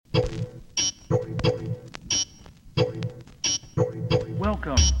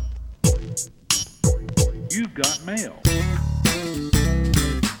Welcome. You've got mail.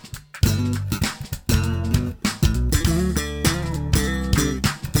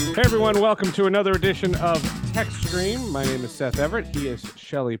 Hey everyone, welcome to another edition of Tech Stream. My name is Seth Everett. He is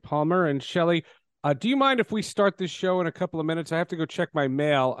Shelley Palmer. And Shelley, do you mind if we start this show in a couple of minutes? I have to go check my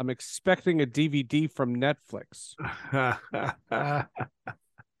mail. I'm expecting a DVD from Netflix.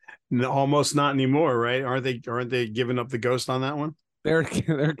 No, almost not anymore, right? Aren't they giving up the ghost on that one? They're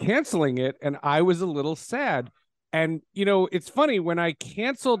canceling it, and I was a little sad. And, you know, it's funny, when I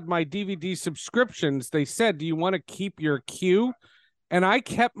canceled my DVD subscriptions, they said, do you want to keep your queue? And I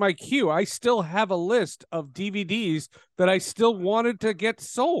kept my queue. I still have a list of DVDs that I still wanted to get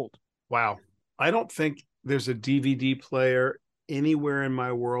sold. Wow. I don't think there's a DVD player anywhere in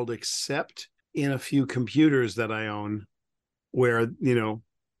my world except in a few computers that I own where, you know,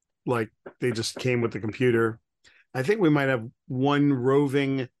 like they just came with the computer. I think we might have one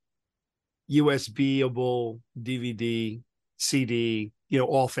roving USB-able DVD, CD, you know,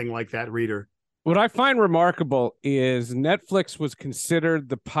 all thing like that reader. What I find remarkable is Netflix was considered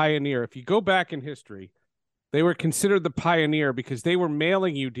the pioneer. If you go back in history, they were considered the pioneer because they were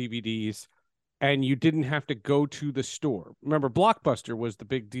mailing you DVDs and you didn't have to go to the store. Remember, Blockbuster was the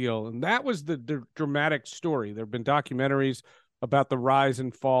big deal, and that was the dramatic story. There have been documentaries about the rise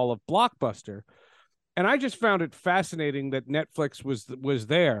and fall of Blockbuster. And I just found it fascinating that Netflix was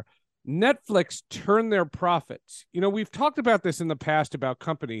there. Netflix turned their profits. You know, we've talked about this in the past about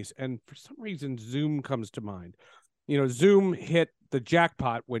companies, and for some reason, Zoom comes to mind. You know, Zoom hit the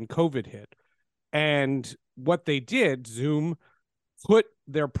jackpot when COVID hit. And what they did, Zoom put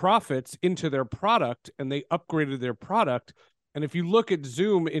their profits into their product, and they upgraded their product. And if you look at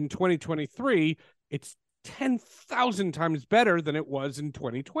Zoom in 2023, it's 10,000 times better than it was in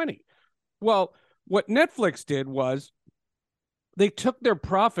 2020. Well, what Netflix did was they took their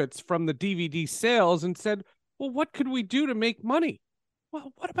profits from the DVD sales and said, well, what could we do to make money?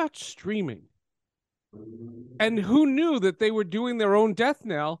 Well, what about streaming? And who knew that they were doing their own death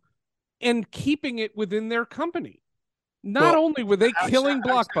knell and keeping it within their company? Not only were they killing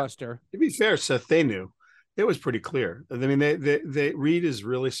Blockbuster. To be fair, Seth, they knew. It was pretty clear. I mean, they Reed is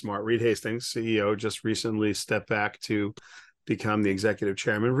really smart. Reed Hastings, CEO, just recently stepped back to become the executive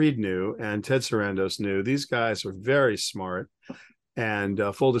chairman. Reed knew, and Ted Sarandos knew. These guys are very smart. And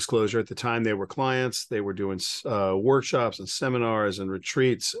full disclosure, at the time they were clients. They were doing workshops and seminars and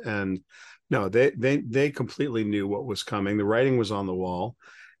retreats. And no, they completely knew what was coming. The writing was on the wall.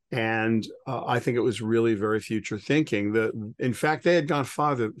 And I think it was really very future thinking. In fact, they had gone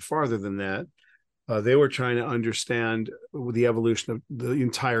farther than that. They were trying to understand the evolution of the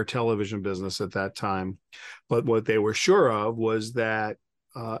entire television business at that time. But what they were sure of was that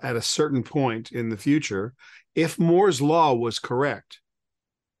at a certain point in the future, if Moore's law was correct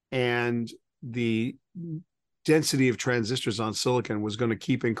and the density of transistors on silicon was going to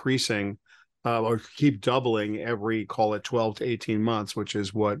keep increasing or keep doubling every, call it 12 to 18 months, which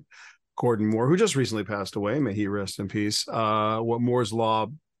is what Gordon Moore, who just recently passed away, may he rest in peace, what Moore's law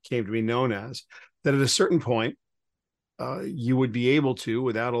came to be known as, that at a certain point, you would be able to,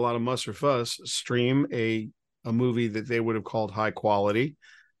 without a lot of muss or fuss, stream a movie that they would have called high quality.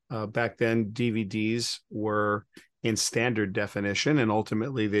 Back then, DVDs were in standard definition, and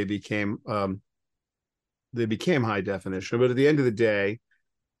ultimately they became high definition. But at the end of the day,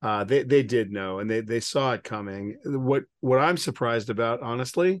 they did know, and they saw it coming. What I'm surprised about,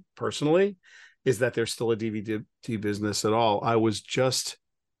 honestly, personally, is that there's still a DVD business at all. I was just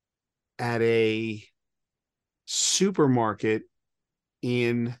at a supermarket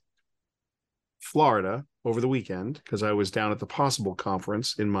in Florida over the weekend because I was down at the Possible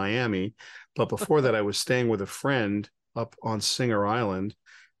Conference in Miami. But before that, I was staying with a friend up on Singer Island,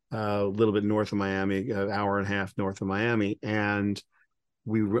 a little bit north of Miami, an hour and a half north of Miami. And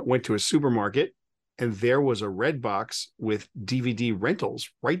we went to a supermarket, and there was a red box with DVD rentals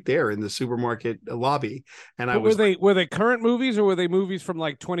right there in the supermarket lobby. And were they current movies, or were they movies from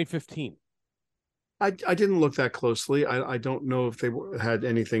like 2015? I didn't look that closely. I don't know if they had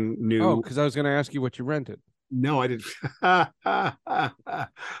anything new. Oh, because I was going to ask you what you rented. No, I didn't.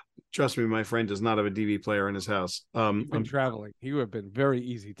 Trust me, my friend does not have a DVD player in his house. You've been traveling. You have been very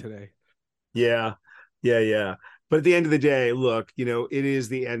easy today. Yeah. But at the end of the day, look, you know, it is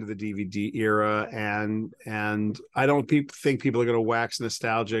the end of the DVD era, and I don't think people are going to wax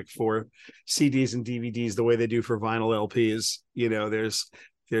nostalgic for CDs and DVDs the way they do for vinyl LPs. You know, there's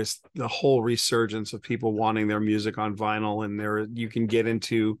the whole resurgence of people wanting their music on vinyl, and you can get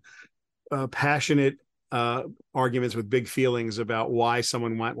into passionate arguments with big feelings about why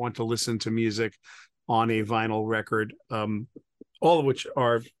someone might want to listen to music on a vinyl record. all of which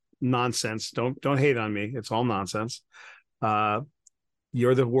are nonsense. Don't hate on me. It's all nonsense. Uh,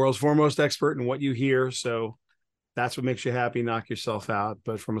 you're the world's foremost expert in what you hear, so that's what makes you happy. Knock yourself out.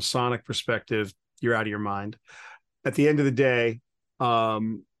 But from a sonic perspective, you're out of your mind. At the end of the day, I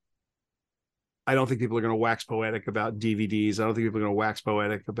don't think people are going to wax poetic about DVDs. I don't think people are going to wax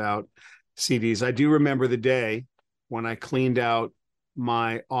poetic about CDs. I do remember the day when I cleaned out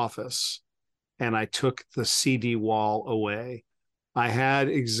my office and I took the CD wall away. I had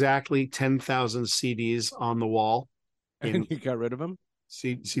exactly 10,000 CDs on the wall in And you got rid of them?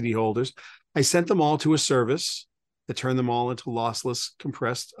 CD holders. I sent them all to a service that turned them all into lossless,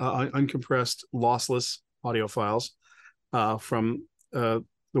 uncompressed, lossless audio files from the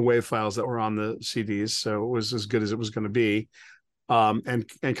WAV files that were on the CDs. So it was as good as it was going to be. And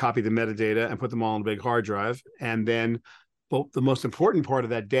copy the metadata and put them all on a big hard drive. And then, well, the most important part of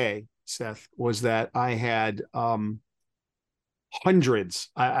that day, Seth, was that I had hundreds,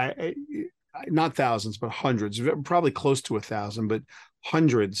 not thousands, but hundreds, probably close to 1,000, but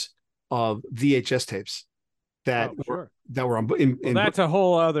hundreds of VHS tapes that were on. That's a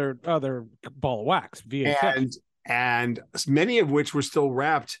whole other ball of wax. VHS, and many of which were still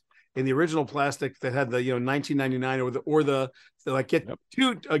wrapped in the original plastic that had the 1999 or the like get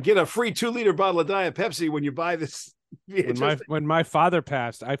a free 2-liter bottle of Diet Pepsi when you buy this VHS. When my father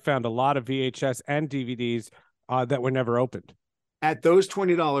passed, I found a lot of VHS and DVDs that were never opened. At those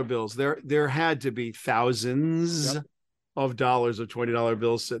 $20 bills, there had to be thousands of dollars of $20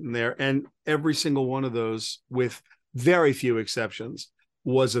 bills sitting there, and every single one of those, with very few exceptions,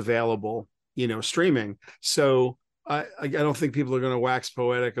 was available, streaming. So I don't think people are going to wax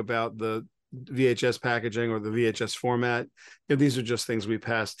poetic about the VHS packaging or the VHS format. These are just things we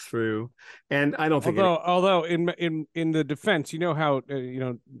passed through, and I don't think. Although in the defense, how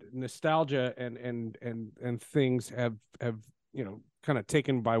nostalgia and things have kind of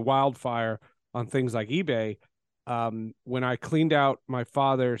taken by wildfire on things like eBay. When I cleaned out my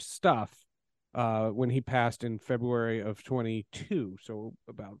father's stuff when he passed in February of 2022, so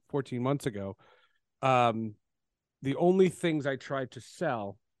about 14 months ago, the only things I tried to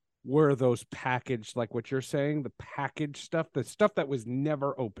sell were those packaged, like what you're saying, the packaged stuff, the stuff that was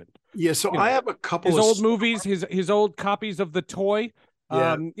never opened. Yeah, so I have a couple of old movies, his old copies of The Toy.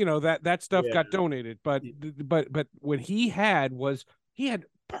 Yeah. That stuff got donated, but what he had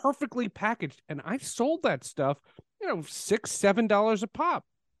perfectly packaged, and I sold that stuff, $6-7 a pop.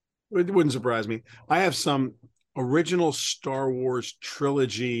 It wouldn't surprise me. I have some original Star Wars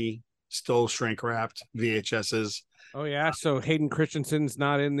trilogy still shrink wrapped VHSs. Oh yeah, so Hayden Christensen's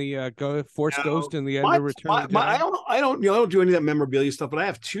not in the Force Ghost in the end of Return of the Jedi? I don't do any of that memorabilia stuff, but I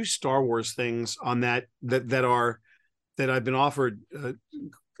have 2 Star Wars things on that I've been offered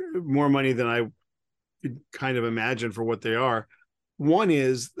more money than I could kind of imagine for what they are. One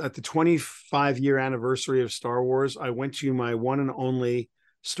is at the 25-year anniversary of Star Wars, I went to my one and only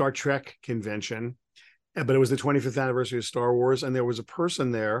Star Trek convention, but it was the 25th anniversary of Star Wars, and there was a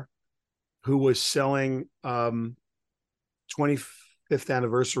person there who was selling 25th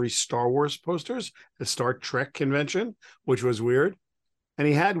anniversary Star Wars posters at Star Trek convention, which was weird. And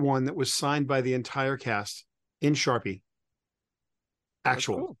he had one that was signed by the entire cast in Sharpie.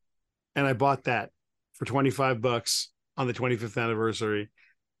 Actual. Cool. And I bought that for $25 on the 25th anniversary.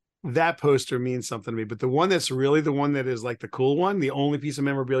 That poster means something to me. But the one that's really the one that is like the cool one, the only piece of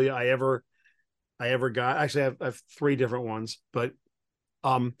memorabilia I ever got. Actually, I have 3 different ones, but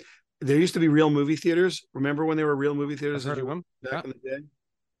there used to be real movie theaters. Remember when there were real movie theaters back in the day?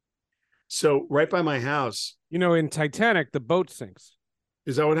 So right by my house, in Titanic, the boat sinks.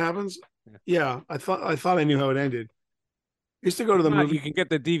 Is that what happens? Yeah, I thought I knew how it ended. I used to go to the movie. You can get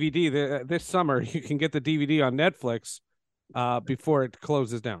the DVD this summer. You can get the DVD on Netflix before it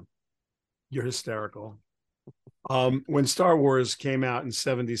closes down. You're hysterical. When Star Wars came out in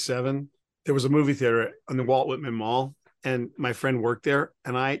 '77, there was a movie theater on the Walt Whitman Mall, and my friend worked there,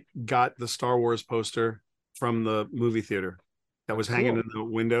 and I got the Star Wars poster from the movie theater that was hanging in the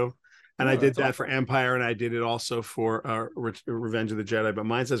window. And I did that for Empire, and I did it also for Revenge of the Jedi, but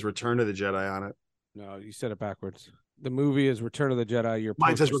mine says Return of the Jedi on it. No, you said it backwards. The movie is Return of the Jedi.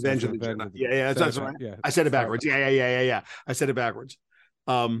 Mine says Revenge of the Jedi. Yeah, that's right. Yeah, I said it backwards. Yeah. I said it backwards.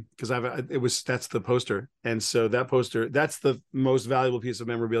 Because that's the poster, and so that poster, that's the most valuable piece of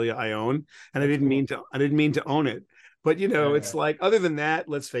memorabilia I own, and I didn't mean to own it. But it's like, other than that,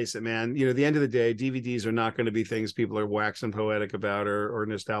 let's face it, man. At the end of the day, DVDs are not going to be things people are waxing poetic about or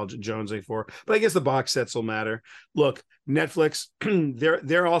nostalgia jonesing for. But I guess the box sets will matter. Look, Netflix,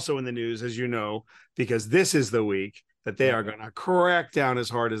 they're also in the news, as you know, because this is the week that they are going to crack down as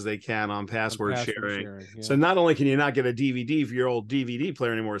hard as they can on on password password sharing. sharing. Yeah. So not only can you not get a DVD for your old DVD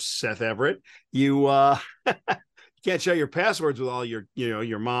player anymore, Seth Everett, you you can't share your passwords with all your, you know,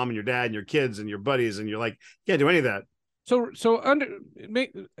 your mom and your dad and your kids and your buddies, and you're like, you can't do any of that. So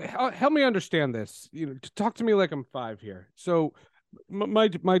help me understand this. You know, talk to me like I'm 5 here. So my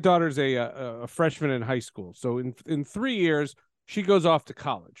daughter's a freshman in high school. So in 3 years she goes off to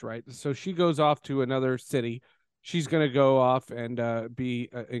college, right? So she goes off to another city. She's going to go off and be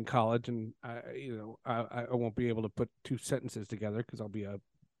in college, and I won't be able to put 2 sentences together because I'll be a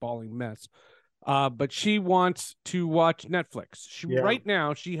bawling mess. But she wants to watch Netflix. Yeah. Right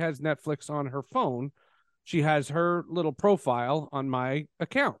now she has Netflix on her phone. She has her little profile on my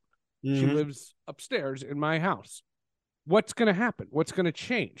account. She Mm-hmm. lives upstairs in my house. What's going to happen? What's going to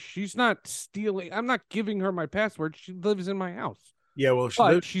change? She's not stealing. I'm not giving her my password. She lives in my house, Yeah. Well,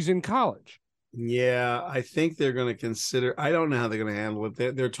 but she's in college. yeah, I think they're going to consider. I don't know how they're going to handle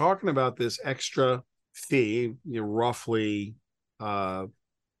it. They're talking about this extra fee, you know, roughly uh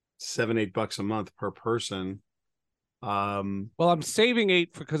 $7-8 a month per person. Well, I'm saving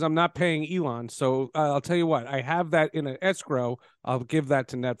 8 because I'm not paying Elon. So I'll tell you what, I have that in an escrow. I'll give that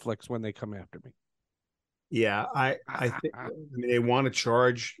to Netflix when they come after me. Yeah, I think, I mean, they want to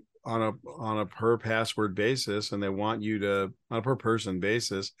charge on a per password basis, and they want you to on a per person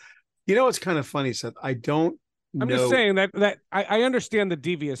basis. You know, it's kind of funny, Seth. I don't I'm just know. saying that I understand the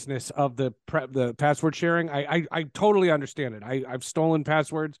deviousness of the password sharing. I totally understand it. I've stolen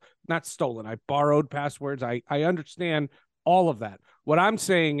passwords, not stolen. I borrowed passwords. I understand all of that. What I'm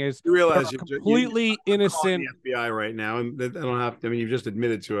saying is You there realize are you completely I'm calling the innocent. FBI right now, and I don't have. I mean, you've just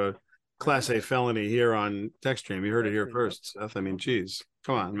admitted to a Class A felony here on TextStream. You heard it here first, Seth. I mean, geez,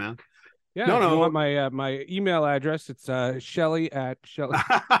 come on, man. Yeah, No, if you no. want my email address, it's Shelly at Shelly.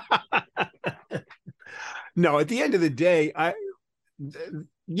 No, at the end of the day,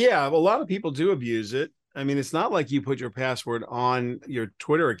 yeah, a lot of people do abuse it. I mean, it's not like you put your password on your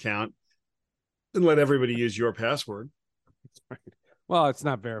Twitter account and let everybody use your password. Well, it's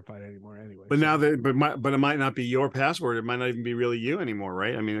not verified anymore anyway. But So now that, but it might not be your password. It might not even be really you anymore,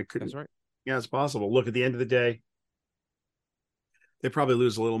 right? I mean, it could. that's right. Yeah, it's possible. Look, at the end of the day, they probably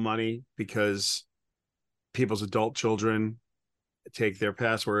lose a little money because people's adult children take their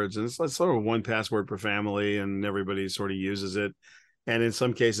passwords, and it's sort of one password per family, and everybody sort of uses it. And in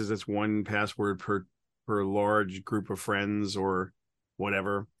some cases, it's one password per large group of friends or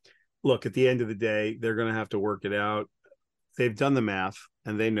whatever. Look, at the end of the day, they're going to have to work it out. They've done the math,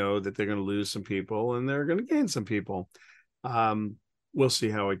 and they know that they're going to lose some people and they're going to gain some people. Um, we'll see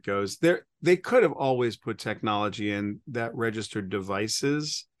how it goes. They could have always put technology in that registered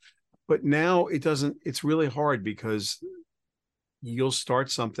devices, but now it doesn't. It's really hard because you'll start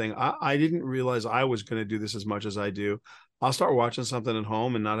something. I didn't realize I was going to do this as much as I do. I'll start watching something at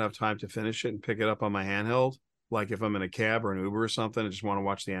home and not have time to finish it and pick it up on my handheld. Like if I'm in a cab or an Uber or something, I just want to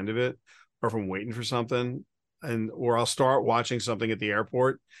watch the end of it, or if I'm waiting for something, or I'll start watching something at the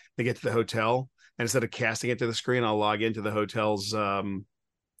airport to get to the hotel, and instead of casting it to the screen, I'll log into the hotel's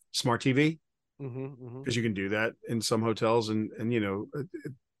smart TV, because you can do that in some hotels, and you know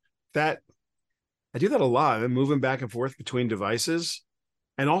that I do that a lot. I'm moving back and forth between devices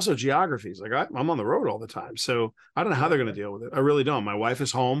and also geographies. Like I'm on the road all the time, so I don't know how they're going to deal with it. I really don't. My wife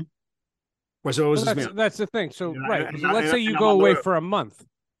is home. So it was Well, just me. that's the thing. So right. So let's say you And I'm go on the away road. for a month.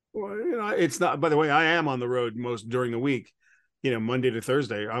 Well, you know, it's not. By the way, I am on the road most during the week. You know, Monday to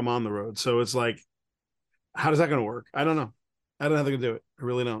Thursday, I'm on the road. So it's like, how is that going to work? I don't know. I don't know how they're going to do it. I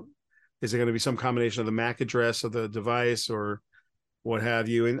really don't. Is it going to be some combination of the MAC address of the device or what have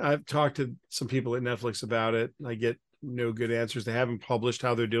you? And I've talked to some people at Netflix about it. I get no good answers. They haven't published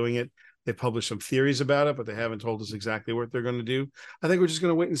how they're doing it. They published some theories about it, but they haven't told us exactly what they're going to do. I think we're just going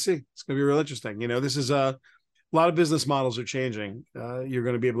to wait and see. It's going to be real interesting. You know, this is a lot of business models are changing. You're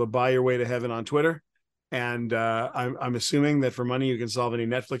going to be able to buy your way to heaven on Twitter. And I'm assuming that for money, you can solve any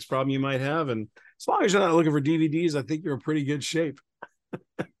Netflix problem you might have. And as long as you're not looking for DVDs, I think you're in pretty good shape.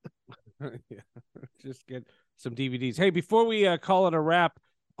 Yeah, just get some DVDs. Hey, before we call it a wrap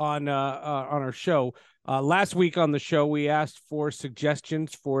on our show, last week on the show we asked for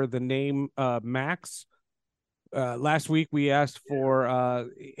suggestions for the name Max. Last week we asked for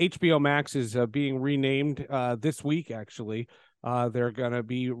HBO Max is being renamed this week. Actually, they're gonna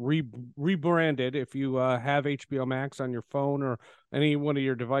be rebranded. If you have HBO Max on your phone or any one of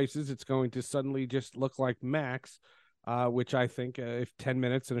your devices, it's going to suddenly just look like Max. Which I think if 10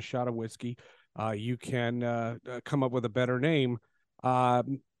 minutes and a shot of whiskey, you can come up with a better name. I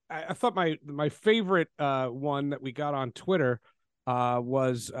thought my favorite one that we got on Twitter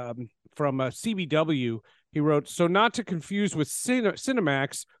was from CBW. He wrote, so not to confuse with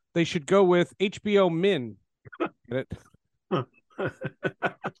Cinemax, they should go with HBO Min. Get it?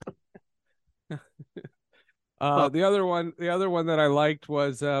 The other one that I liked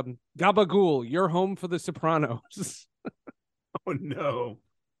was Gabagool, You're Home for the Sopranos. Oh no.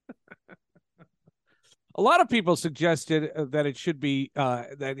 A lot of people suggested that it should be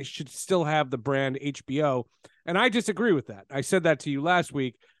that it should still have the brand HBO, and I disagree with that. I said that to you last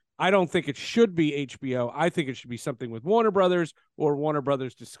week. I don't think it should be HBO. I think it should be something with Warner Brothers or Warner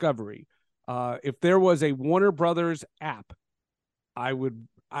Brothers Discovery. If there was a Warner Brothers app,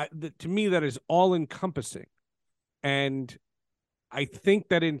 to me, that is all encompassing. And I think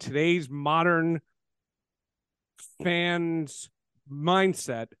that in today's modern fans'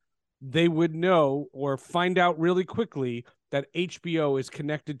 mindset, they would know or find out really quickly that HBO is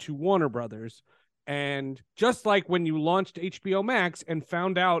connected to Warner Brothers. And just like when you launched HBO Max and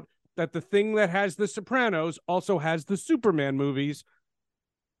found out that the thing that has The Sopranos also has the Superman movies,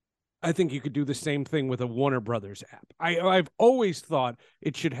 I think you could do the same thing with a Warner Brothers app. I've always thought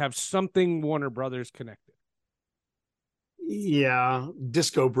it should have something Warner Brothers connected. Yeah,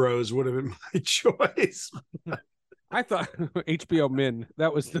 Disco Bros would have been my choice. I thought HBO Min,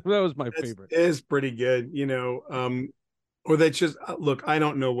 that was my favorite. It is pretty good, or they just look, I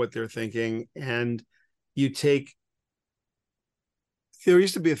don't know what they're thinking. And there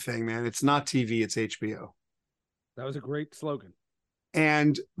used to be a thing, man. It's not TV, it's HBO. That was a great slogan.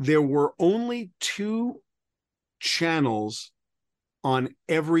 And there were only 2 channels on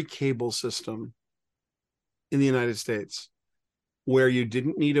every cable system in the United States where you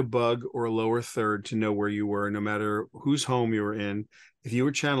didn't need a bug or a lower third to know where you were, no matter whose home you were in. If you were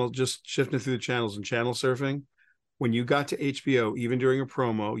just shifting through the channels and channel surfing, when you got to HBO, even during a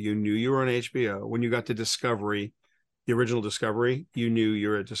promo, you knew you were on HBO. When you got to Discovery, the original Discovery, you knew you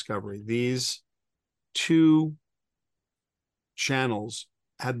were at Discovery. These 2 channels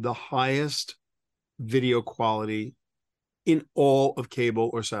had the highest video quality in all of cable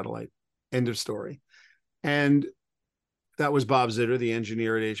or satellite. End of story. And that was Bob Zitter, the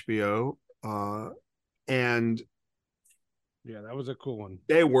engineer at HBO. And yeah, that was a cool one.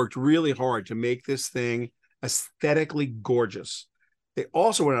 They worked really hard to make this thing aesthetically gorgeous. They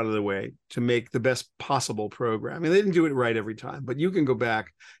also went out of their way to make the best possible program. I mean, they didn't do it right every time, but you can go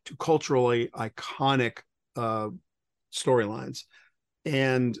back to culturally iconic storylines.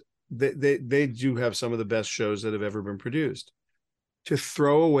 And they do have some of the best shows that have ever been produced. To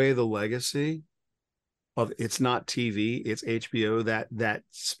throw away the legacy of it's not TV, it's HBO, that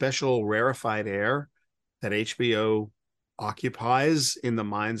special rarefied air that HBO occupies in the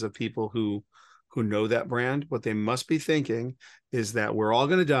minds of people who know that brand, what they must be thinking is that we're all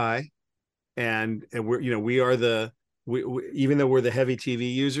going to die, and we're even though we're the heavy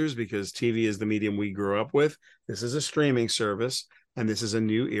TV users, because TV is the medium we grew up with, this is a streaming service and this is a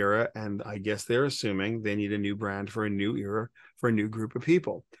new era, and I guess they're assuming they need a new brand for a new era for a new group of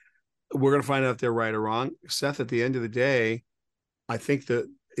people. We're going to find out if they're right or wrong. Seth, at the end of the day, I think that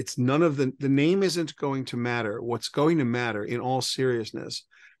it's none of the name isn't going to matter. What's going to matter, in all seriousness,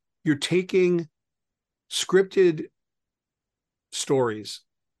 you're taking scripted stories,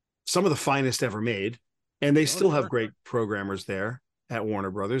 some of the finest ever made, and they still have great programmers there at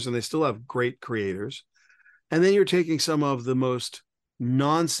Warner Brothers, and they still have great creators. And then you're taking some of the most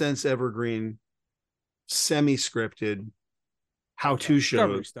nonsense evergreen, semi-scripted how-to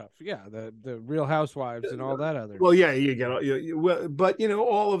shows stuff. Yeah, the Real Housewives and all that other. Well, yeah, you get but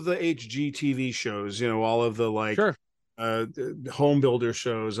all of the HGTV shows, all of the sure. Home builder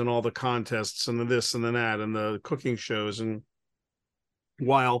shows and all the contests and the this and the that and the cooking shows. And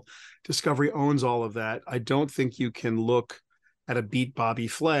while Discovery owns all of that, I don't think you can look at a Beat Bobby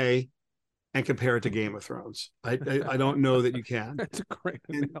Flay and compare it to Game of Thrones. I don't know that you can. That's a great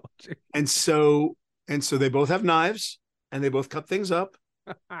analogy. And so they both have knives and they both cut things up.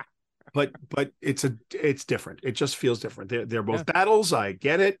 but it's different. It just feels different. They're both battles. I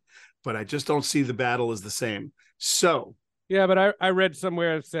get it, but I just don't see the battle as the same. So yeah, but I read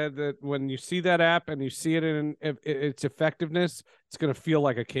somewhere it said that when you see that app and you see it in its effectiveness, it's going to feel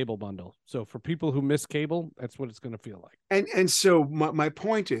like a cable bundle. So for people who miss cable, that's what it's going to feel like. And so my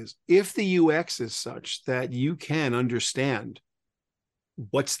point is, if the UX is such that you can understand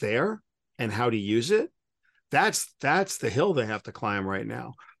what's there and how to use it, that's the hill they have to climb right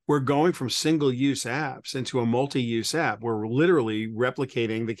now. We're going from single-use apps into a multi-use app. We're literally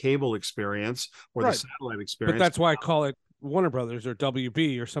replicating the cable experience or the satellite experience. But that's why I call it Warner Brothers or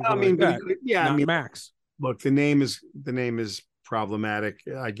WB or something like that. Yeah, not Max. Look, the name is problematic,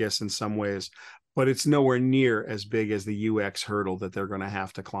 I guess, in some ways. but it's nowhere near as big as the UX hurdle that they're going to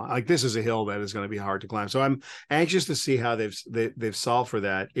have to climb. Like, this is a hill that is going to be hard to climb. So I'm anxious to see how they've solved for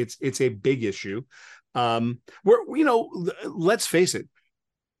that. It's a big issue. Let's face it.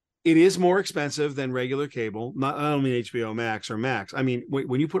 It is more expensive than regular cable. Not only HBO Max or Max. I mean,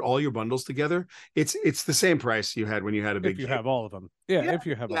 when you put all your bundles together, it's the same price you had when you had a big. If you have all of them, yeah. If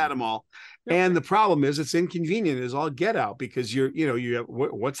you have them all, yep. And the problem is it's inconvenient as all get out because you have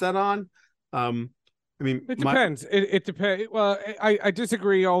what's that on? I mean, it depends. It depends. Well, I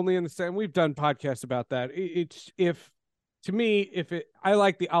disagree only in the sense we've done podcasts about that. I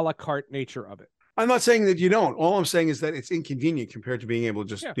like the a la carte nature of it. I'm not saying that you don't. All I'm saying is that it's inconvenient compared to being able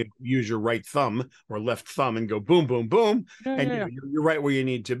to just use your right thumb or left thumb and go boom, boom, boom, you're right where you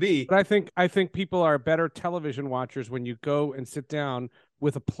need to be. But I think people are better television watchers when you go and sit down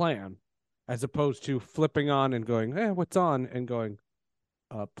with a plan, as opposed to flipping on and going, what's on, and going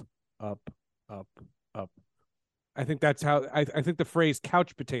up, up, up, up. I think that's how I think the phrase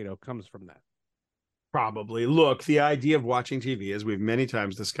couch potato comes from that. Probably. Look, the idea of watching TV, as we've many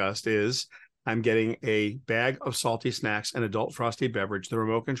times discussed, is I'm getting a bag of salty snacks, an adult frosty beverage, the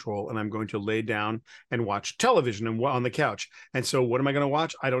remote control, and I'm going to lay down and watch television on the couch. And so what am I going to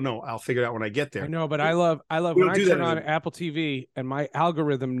watch? I don't know. I'll figure it out when I get there. I know, but I love when I turn on Apple TV and my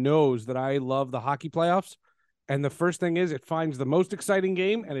algorithm knows that I love the hockey playoffs. And the first thing is it finds the most exciting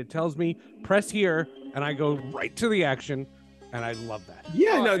game and it tells me press here, and I go right to the action. And I love that.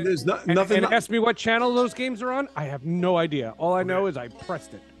 Yeah, no, there's nothing. And ask me what channel those games are on. I have no idea. All I know is I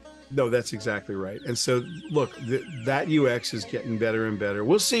pressed it. No, that's exactly right. And so, look, that UX is getting better and better.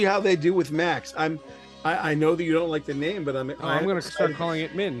 We'll see how they do with Max. I know that you don't like the name, but I'm going to start calling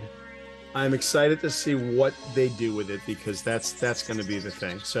it Min. I'm excited to see what they do with it because that's going to be the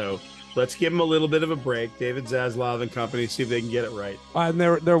thing. So let's give them a little bit of a break. David Zaslav and company, see if they can get it right. And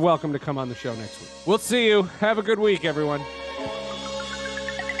they're welcome to come on the show next week. We'll see you. Have a good week, everyone.